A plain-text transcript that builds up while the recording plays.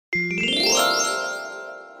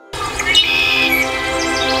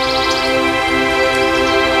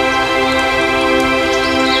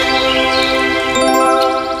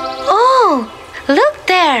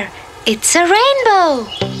It's a rainbow.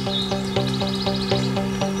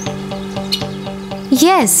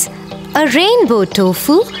 Yes, a rainbow,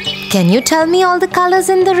 Tofu. Can you tell me all the colors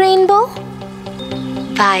in the rainbow?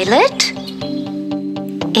 Violet,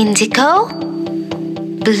 indigo,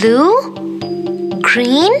 blue,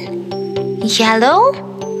 green, yellow,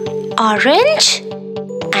 orange,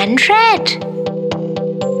 and red.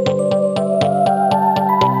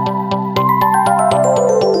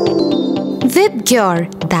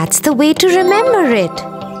 Vibgyor, that's the way to remember it.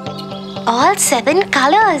 All 7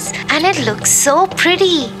 colors, and it looks so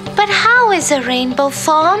pretty. But how is a rainbow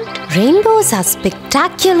formed? Rainbows are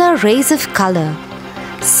spectacular rays of color.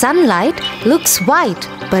 Sunlight looks white,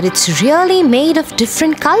 but it's really made of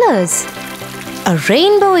different colors. A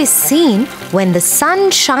rainbow is seen when the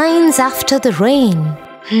sun shines after the rain.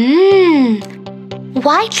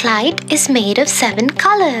 White light is made of 7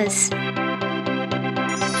 colors.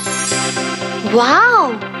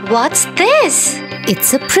 Wow! What's this?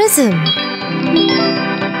 It's a prism.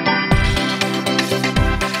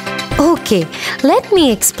 Okay, let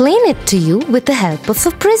me explain it to you with the help of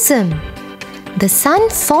a prism. The sun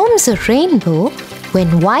forms a rainbow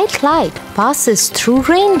when white light passes through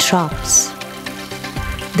raindrops.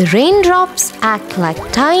 The raindrops act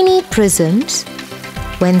like tiny prisms.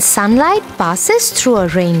 When sunlight passes through a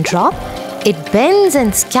raindrop, it bends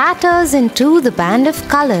and scatters into the band of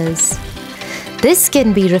colors. This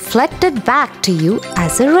can be reflected back to you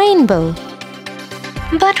as a rainbow.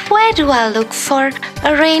 But where do I look for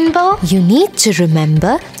a rainbow? You need to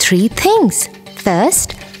remember 3 things.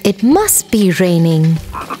 First, it must be raining.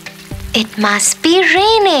 It must be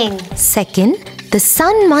raining. Second, the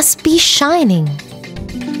sun must be shining.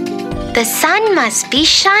 The sun must be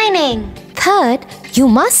shining. Third, you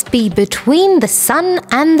must be between the sun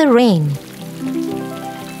and the rain.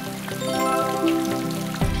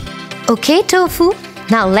 Okay, Tofu,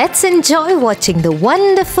 now let's enjoy watching the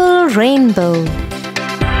wonderful rainbow.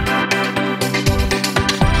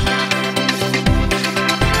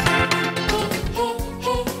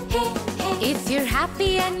 If you're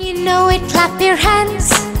happy and you know it, clap your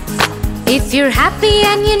hands. If you're happy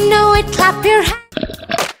and you know it, clap your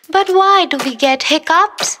hands. But why do we get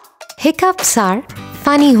hiccups? Hiccups are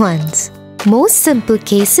funny ones. Most simple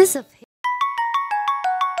cases of